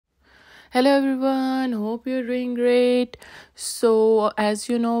Hello everyone, hope you're doing great. So, as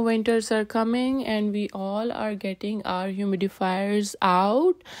you know, winters are coming and we all are getting our humidifiers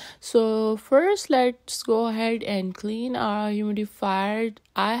out. So, first, let's go ahead and clean our humidifier.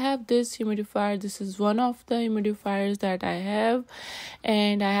 I have this humidifier. This is one of the humidifiers that I have,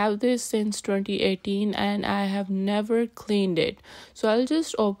 and I have this since 2018 and I have never cleaned it. So, I'll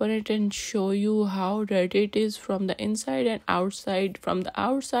just open it and show you how dirty it is from the inside and outside. From the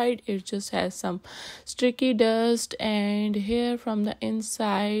outside, it just has some sticky dust, and here from the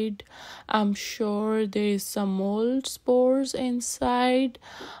inside I'm sure there is some mold spores inside.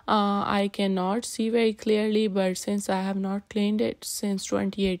 I cannot see very clearly, but since I have not cleaned it since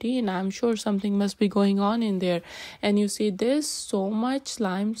 2018, I'm sure something must be going on in there. And you see this so much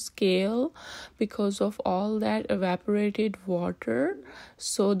slime scale because of all that evaporated water.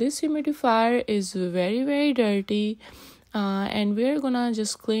 So this humidifier is very dirty, and we're gonna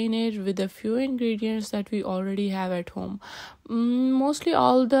just clean it with a few ingredients that we already have at home. Mostly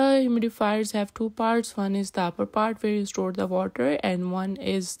all the humidifiers have two parts. One is the upper part where you store the water, and one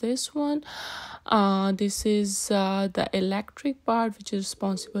is this one. This is the electric part, which is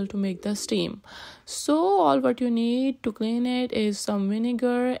responsible to make the steam. So all what you need to clean it is some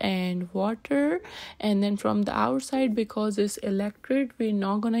vinegar and water. And then from the outside, because it's electric, we're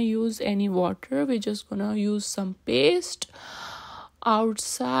not gonna use any water. We're just gonna use some paste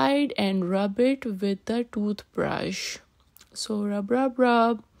outside and rub it with the toothbrush. So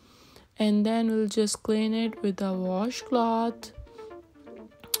rub, and then we'll just clean it with a washcloth,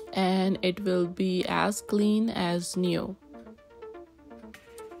 and it will be as clean as new.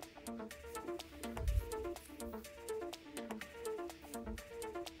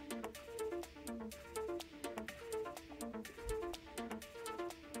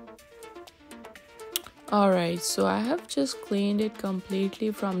 Alright, so I have just cleaned it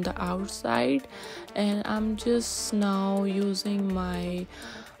completely from the outside, and I'm just now using my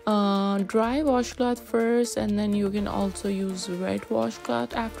dry washcloth first, and then you can also use wet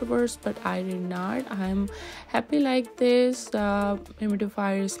washcloth afterwards, but I did not. I'm happy like this.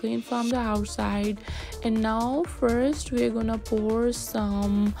 Humidifier is clean from the outside, and now first we're gonna pour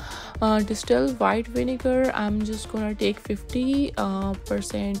some distilled white vinegar. I'm just gonna take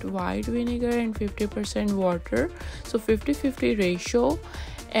 50% white vinegar and 50% water, so 50-50 ratio.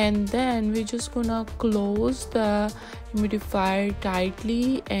 And then we're just gonna close the humidifier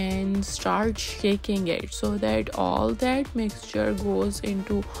tightly and start shaking it so that all that mixture goes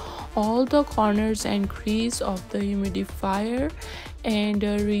into all the corners and crease of the humidifier and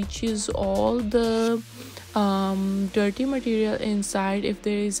reaches all the dirty material inside, if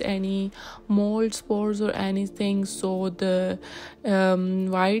there is any mold spores or anything, so the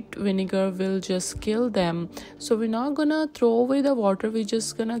white vinegar will just kill them. So we're not gonna throw away the water, we're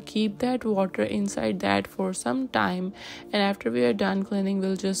just gonna keep that water inside that for some time, and after we are done cleaning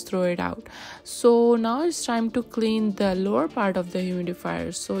we'll just throw it out. So now it's time to clean the lower part of the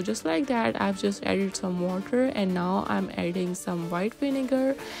humidifier. So just like that, I've just added some water, and now I'm adding some white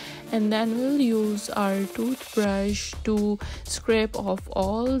vinegar, and then we'll use our toothbrush to scrape off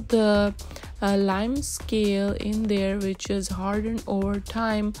all the lime scale in there, which is hardened over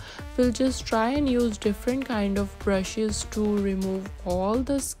time. We'll just try and use different kind of brushes to remove all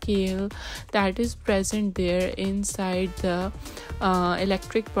the scale that is present there inside the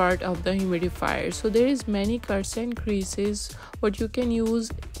electric part of the humidifier. So there is many cuts and creases. What you can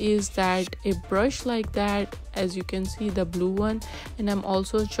use is that a brush like that, as you can see, the blue one, and I'm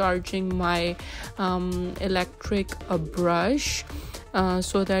also charging my electric brush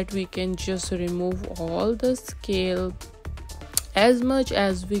so that we can just remove all the scale as much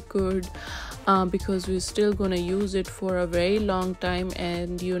as we could, because we're still gonna use it for a very long time,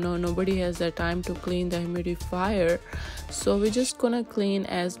 and you know, nobody has the time to clean the humidifier. So we're just gonna clean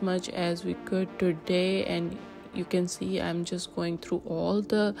as much as we could today. And you can see I'm just going through all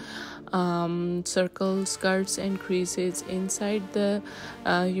the circles, cuts and creases inside the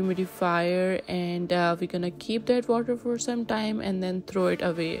humidifier, and we're gonna keep that water for some time and then throw it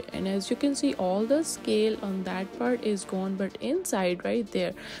away. And as you can see, all the scale on that part is gone, but inside right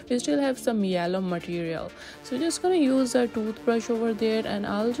there we still have some yellow material. So we're just gonna use a toothbrush over there, and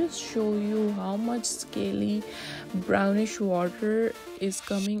I'll just show you how much scaly brownish water is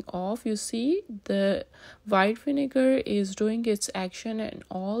coming off. You see the white vinegar is doing its action, and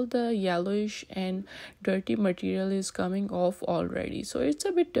all the yellowish and dirty material is coming off already. So it's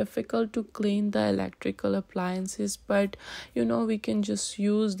a bit difficult to clean the electrical appliances, but you know, we can just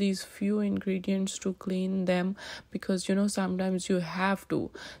use these few ingredients to clean them, because you know, sometimes you have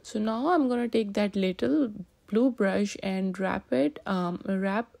to. So now I'm gonna take that little blue brush and wrap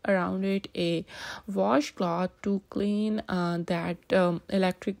around it a washcloth to clean that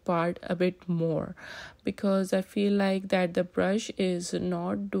electric part a bit more, because I feel like that the brush is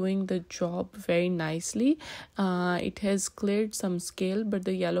not doing the job very nicely. It has cleared some scale, but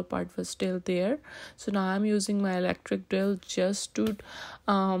the yellow part was still there. So now I'm using my electric drill just to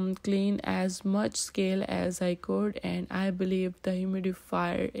clean as much scale as I could, and I believe the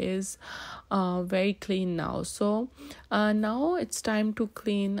humidifier is very clean now. So now it's time to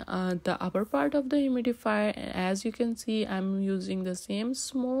clean the upper part of the humidifier. And as you can see, I'm using the same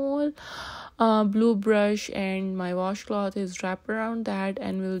small blue brush, and my washcloth is wrapped around that,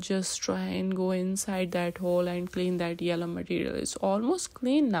 and we'll just try and go inside that hole and clean that yellow material. It's almost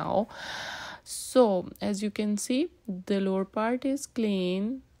clean now. So as you can see, the lower part is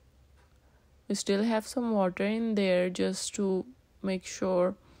clean. We still have some water in there just to make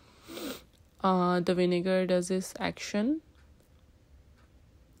sure the vinegar does its action.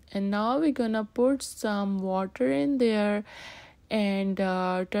 And now we're gonna put some water in there and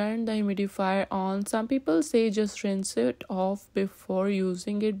turn the humidifier on. Some people say just rinse it off before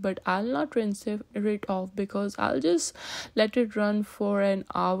using it, but I'll not rinse it off, because I'll just let it run for an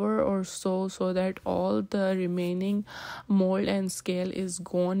hour or so that all the remaining mold and scale is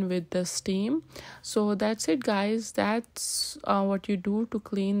gone with the steam. So that's it, guys. That's what you do to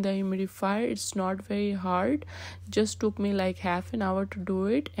clean the humidifier. It's not very hard, just took me like half an hour to do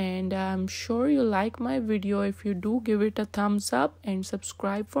it, and I'm sure you like my video. If you do, give it a thumbs up and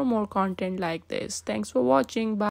subscribe for more content like this. Thanks for watching. Bye.